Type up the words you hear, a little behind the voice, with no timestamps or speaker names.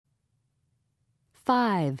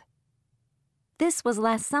5. This was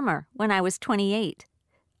last summer when I was 28.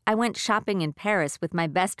 I went shopping in Paris with my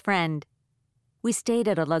best friend. We stayed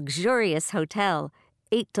at a luxurious hotel,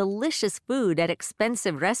 ate delicious food at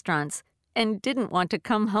expensive restaurants, and didn't want to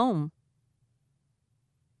come home.